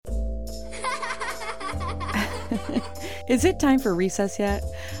Is it time for recess yet?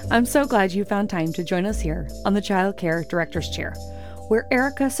 I'm so glad you found time to join us here on the Child Care Director's Chair, where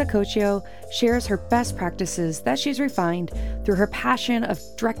Erica Sacoccio shares her best practices that she's refined through her passion of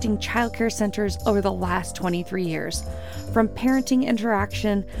directing childcare centers over the last 23 years. From parenting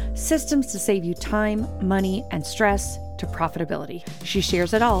interaction, systems to save you time, money, and stress, to profitability. She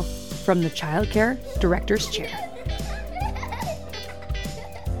shares it all from the Child Care Director's Chair.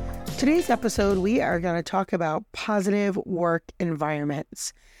 Today's episode, we are going to talk about positive work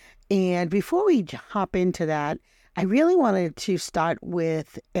environments. And before we hop into that, I really wanted to start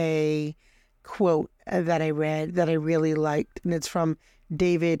with a quote that I read that I really liked, and it's from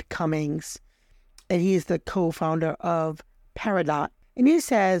David Cummings, and he's the co-founder of Peridot. And he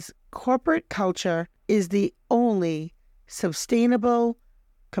says, corporate culture is the only sustainable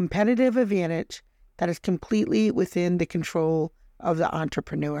competitive advantage that is completely within the control of the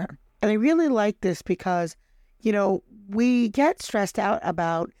entrepreneur. And I really like this because, we get stressed out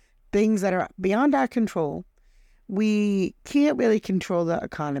about things that are beyond our control. We can't really control the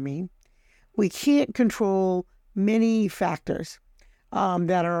economy. We can't control many factors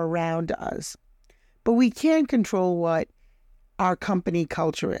that are around us. But we can control what our company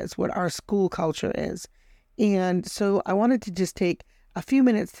culture is, what our school culture is. And so I wanted to just take a few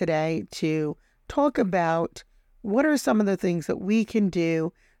minutes today to talk about what are some of the things that we can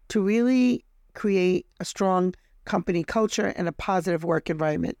do to really create a strong company culture and a positive work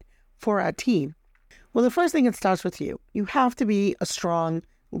environment for our team. Well, the first thing, it starts with you. You have to be a strong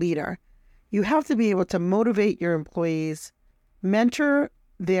leader. You have to be able to motivate your employees, mentor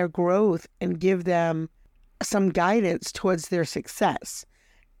their growth, and give them some guidance towards their success.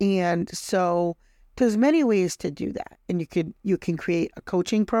 And so there's many ways to do that. And you can create a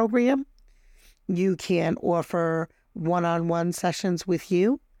coaching program. You can offer one-on-one sessions with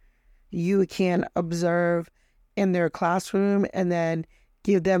you. You can observe in their classroom and then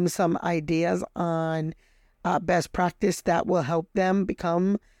give them some ideas on best practice that will help them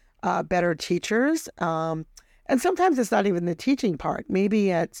become better teachers. And sometimes it's not even the teaching part.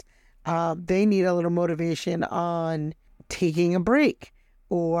 Maybe it's they need a little motivation on taking a break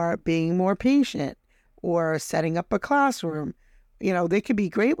or being more patient or setting up a classroom. They could be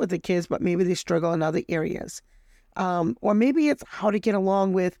great with the kids, but maybe they struggle in other areas. Or maybe it's how to get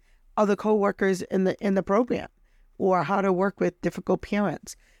along with other coworkers in the program, or how to work with difficult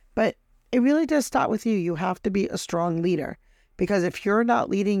parents. But it really does start with you. You have to be a strong leader, because if you're not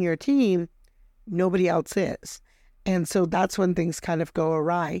leading your team, nobody else is. And so that's when things kind of go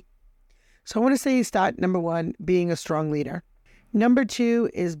awry. So I want to say start, number one, being a strong leader. Number two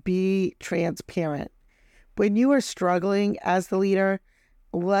is be transparent. When you are struggling as the leader,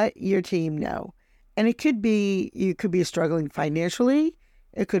 let your team know. And it could be, you could be struggling financially.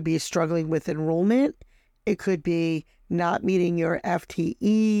 It could be struggling with enrollment. It could be not meeting your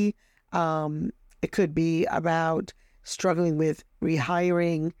FTE. It could be about struggling with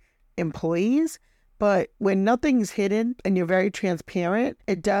rehiring employees. But when nothing's hidden and you're very transparent,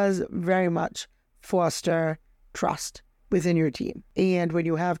 it does very much foster trust within your team. And when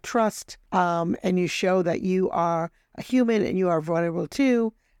you have trust and you show that you are a human and you are vulnerable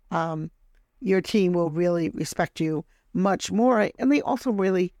too, your team will really respect you much more. And they also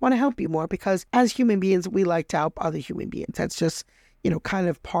really want to help you more, because as human beings, we like to help other human beings. That's just, kind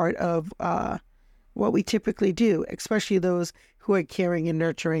of part of what we typically do, especially those who are caring and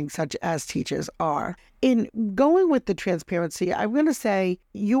nurturing, such as teachers are. In going with the transparency, I'm going to say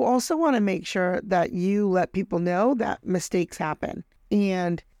you also want to make sure that you let people know that mistakes happen.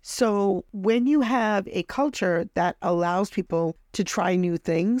 And so when you have a culture that allows people to try new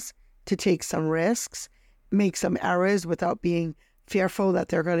things, to take some risks, make some errors without being fearful that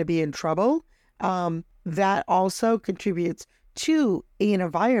they're going to be in trouble, that also contributes to an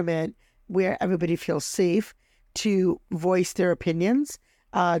environment where everybody feels safe to voice their opinions,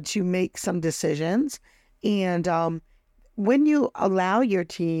 to make some decisions. And when you allow your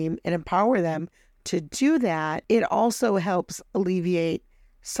team and empower them to do that, it also helps alleviate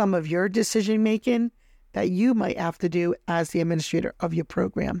some of your decision-making that you might have to do as the administrator of your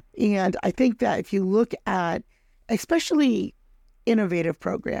program. And I think that if you look at, especially innovative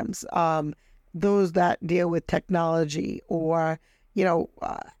programs, those that deal with technology or,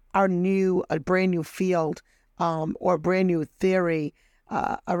 a brand new field or brand new theory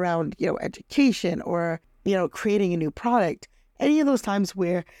around, education or, creating a new product, any of those times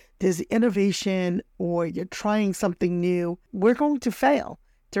where there's innovation or you're trying something new, we're going to fail.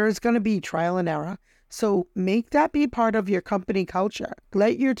 There's going to be trial and error. So make that be part of your company culture.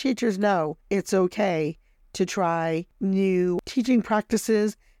 Let your teachers know it's okay to try new teaching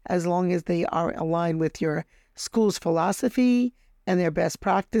practices as long as they are aligned with your school's philosophy and their best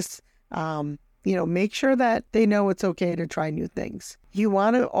practice. Make sure that they know it's okay to try new things. You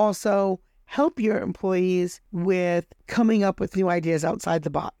want to also help your employees with coming up with new ideas outside the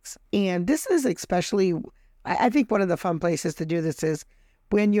box. And this is especially, I think one of the fun places to do this is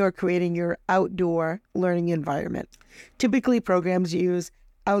when you're creating your outdoor learning environment. Typically, programs use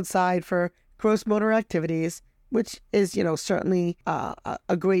outside for gross motor activities, which is, certainly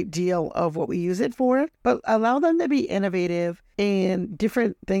a great deal of what we use it for, but allow them to be innovative in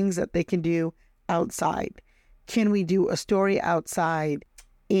different things that they can do outside. Can we do a story outside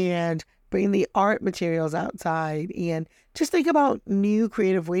and bring the art materials outside and just think about new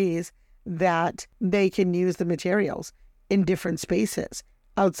creative ways that they can use the materials in different spaces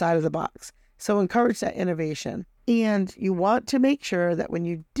outside of the box. So encourage that innovation. And you want to make sure that when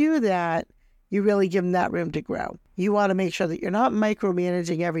you do that, you really give them that room to grow. You want to make sure that you're not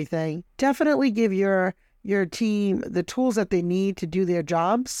micromanaging everything. Definitely give your team the tools that they need to do their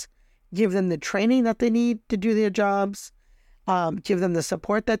jobs. Give them the training that they need to do their jobs. Give them the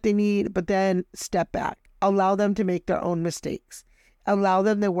support that they need, but then step back. Allow them to make their own mistakes. Allow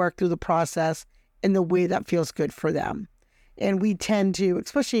them to work through the process in the way that feels good for them. And we tend to,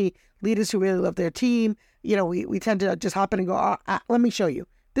 especially leaders who really love their team, we tend to just hop in and go, let me show you.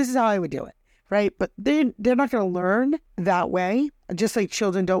 This is how I would do it, right? But they're not going to learn that way. Just like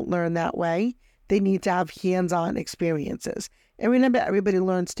children don't learn that way. They need to have hands-on experiences. And remember, everybody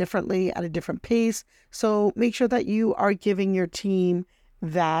learns differently at a different pace. So make sure that you are giving your team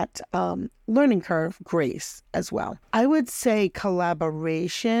that learning curve grace as well. I would say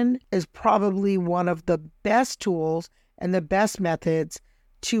collaboration is probably one of the best tools and the best methods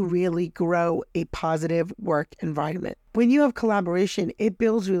to really grow a positive work environment. When you have collaboration, it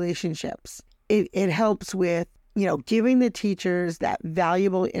builds relationships. It helps with, giving the teachers that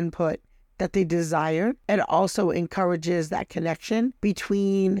valuable input that they desire. It also encourages that connection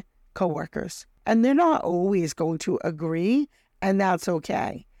between coworkers. And they're not always going to agree, and that's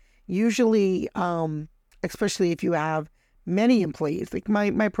okay. Usually, especially if you have many employees, like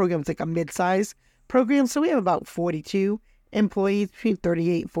my program's like a mid-size program, so we have about 42 employees, between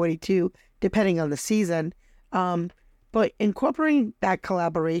 38 and 42, depending on the season. But incorporating that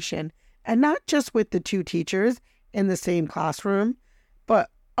collaboration, and not just with the two teachers in the same classroom, but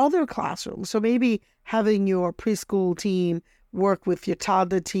other classrooms. So maybe having your preschool team work with your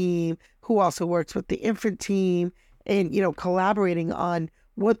toddler team, who also works with the infant team, and, collaborating on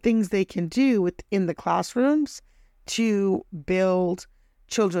what things they can do within the classrooms to build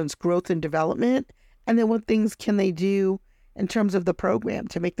children's growth and development. And then what things can they do in terms of the program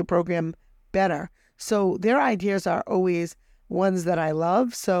to make the program better. So their ideas are always ones that I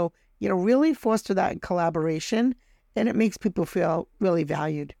love. So, really foster that collaboration, and it makes people feel really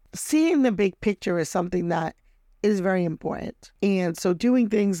valued. Seeing the big picture is something that is very important. And so doing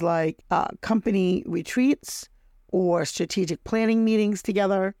things like company retreats or strategic planning meetings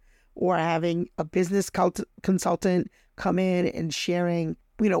together, or having a business consultant come in and sharing,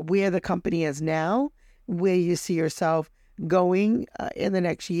 where the company is now, where you see yourself going in the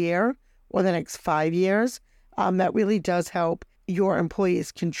next year or the next 5 years, that really does help your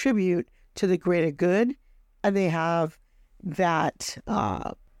employees contribute to the greater good. And they have that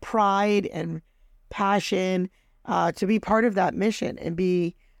pride and passion to be part of that mission and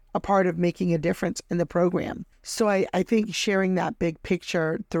be a part of making a difference in the program. So I think sharing that big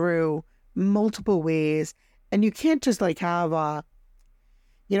picture through multiple ways, and you can't just have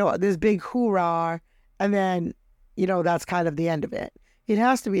this big hoorah and then, that's kind of the end of it. It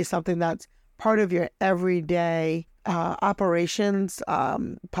has to be something that's part of your everyday operations,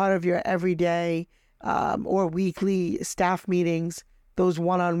 part of your everyday or weekly staff meetings, those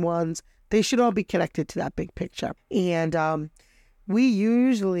one-on-ones. They should all be connected to that big picture. And we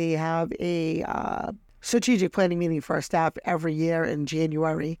usually have a strategic planning meeting for our staff every year in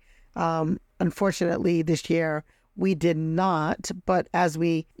January. Unfortunately, this year we did not. But as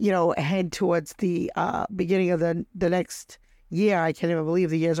we, head towards the beginning of the next year, I can't even believe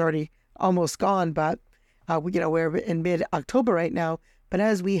the year's already almost gone. But we're in mid-October right now. But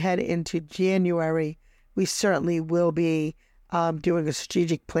as we head into January, we certainly will be doing a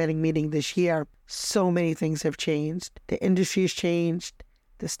strategic planning meeting this year. So many things have changed. The industry's changed.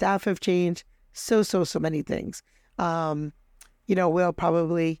 The staff have changed. So many things. We'll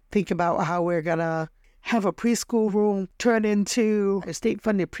probably think about how we're going to have a preschool room turn into a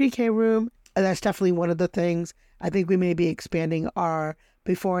state-funded pre-K room. And that's definitely one of the things. I think we may be expanding our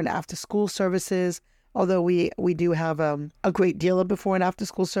before and after school services. Although we do have a great deal of before and after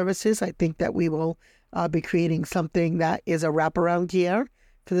school services, I think that we will be creating something that is a wraparound care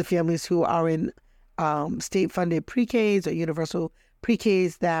for the families who are in state-funded pre-Ks or universal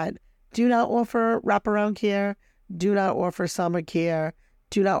pre-Ks that do not offer wraparound care, do not offer summer care,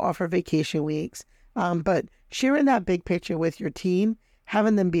 do not offer vacation weeks. But sharing that big picture with your team,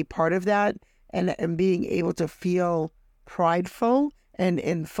 having them be part of that, and being able to feel prideful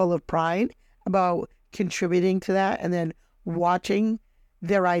and full of pride about contributing to that, and then watching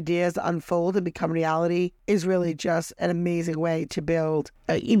their ideas unfold and become reality is really just an amazing way to build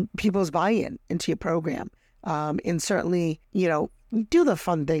people's buy-in into your program. And certainly, do the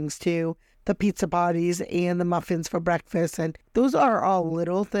fun things too, the pizza parties and the muffins for breakfast. And those are all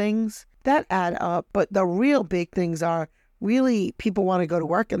little things that add up. But the real big things are really people want to go to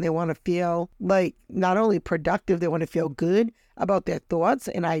work and they want to feel like not only productive, they want to feel good about their thoughts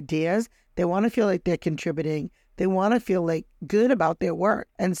and ideas. They want to feel like they're contributing. They want to feel like good about their work.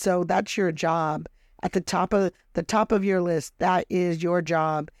 And so that's your job. At the top of your list, that is your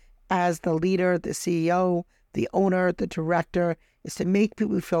job as the leader, the CEO, the owner, the director, is to make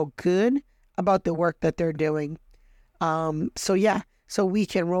people feel good about the work that they're doing. So we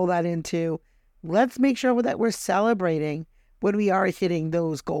can roll that into, let's make sure that we're celebrating when we are hitting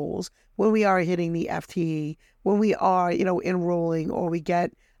those goals, when we are hitting the FTE, when we are, enrolling, or we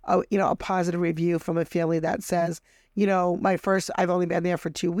get a positive review from a family that says, I've only been there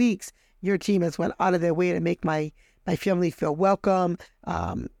for 2 weeks. Your team has went out of their way to make my family feel welcome.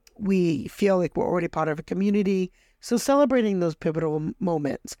 We feel like we're already part of a community. So celebrating those pivotal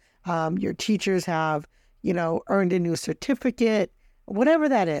moments. Your teachers have, earned a new certificate, whatever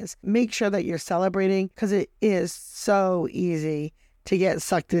that is. Make sure that you're celebrating, because it is so easy to get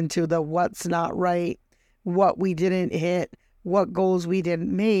sucked into the what's not right, what we didn't hit, what goals we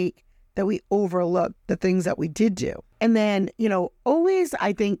didn't make, that we overlook the things that we did do. And then, always,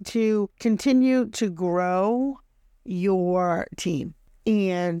 I think, to continue to grow your team.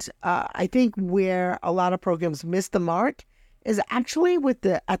 And I think where a lot of programs miss the mark is actually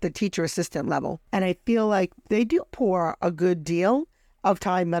at the teacher assistant level. And I feel like they do pour a good deal of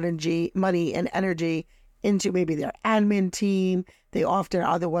time, money, and energy into maybe their admin team. They often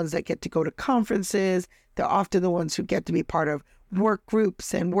are the ones that get to go to conferences. They're often the ones who get to be part of work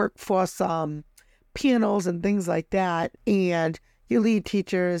groups and workforce panels and things like that. And your lead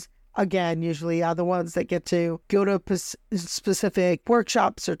teachers, again, usually are the ones that get to go to specific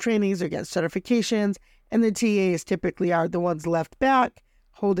workshops or trainings or get certifications. And the TAs typically are the ones left back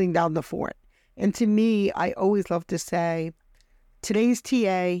holding down the fort. And to me, I always love to say, today's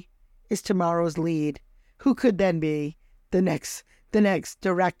TA is tomorrow's lead, who could then be the next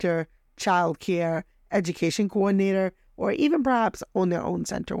director, child care, education coordinator, or even perhaps own their own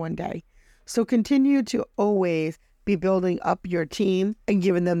center one day. So continue to always be building up your team and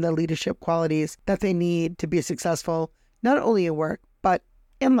giving them the leadership qualities that they need to be successful, not only in work, but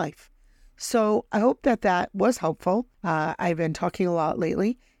in life. So I hope that was helpful. I've been talking a lot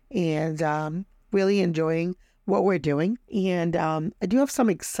lately and really enjoying what we're doing. And I do have some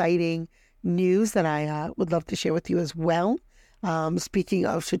exciting news that I would love to share with you as well. Speaking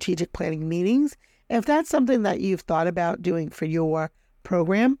of strategic planning meetings, if that's something that you've thought about doing for your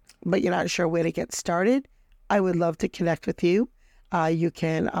program, but you're not sure where to get started, I would love to connect with you. You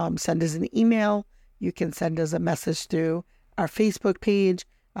can send us an email. You can send us a message through our Facebook page,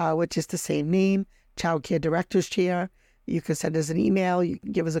 which is the same name, Child Care Directors Chair. You can send us an email. You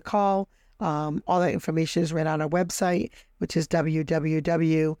can give us a call. All that information is right on our website, which is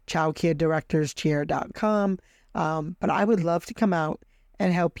www.childcaredirectorschair.com. But I would love to come out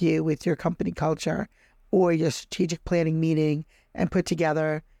and help you with your company culture or your strategic planning meeting and put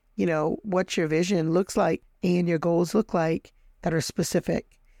together, what your vision looks like and your goals look like that are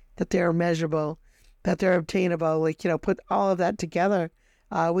specific, that they're measurable, that they're obtainable, put all of that together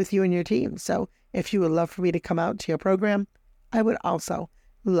with you and your team. So if you would love for me to come out to your program, I would also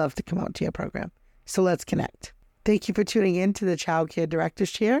love to come out to your program. So let's connect. Thank you for tuning in to the Child Care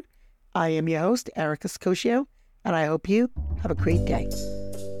Director's Chair. I am your host, Erica Scocchio, and I hope you have a great day.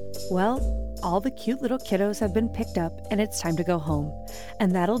 Well, all the cute little kiddos have been picked up and it's time to go home.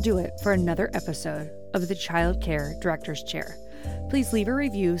 And that'll do it for another episode of the Child Care Director's Chair. Please leave a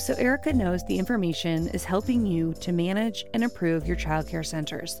review so Erica knows the information is helping you to manage and improve your child care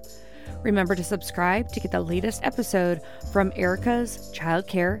centers. Remember to subscribe to get the latest episode from Erica's Child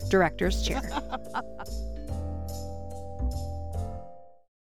Care Director's Chair.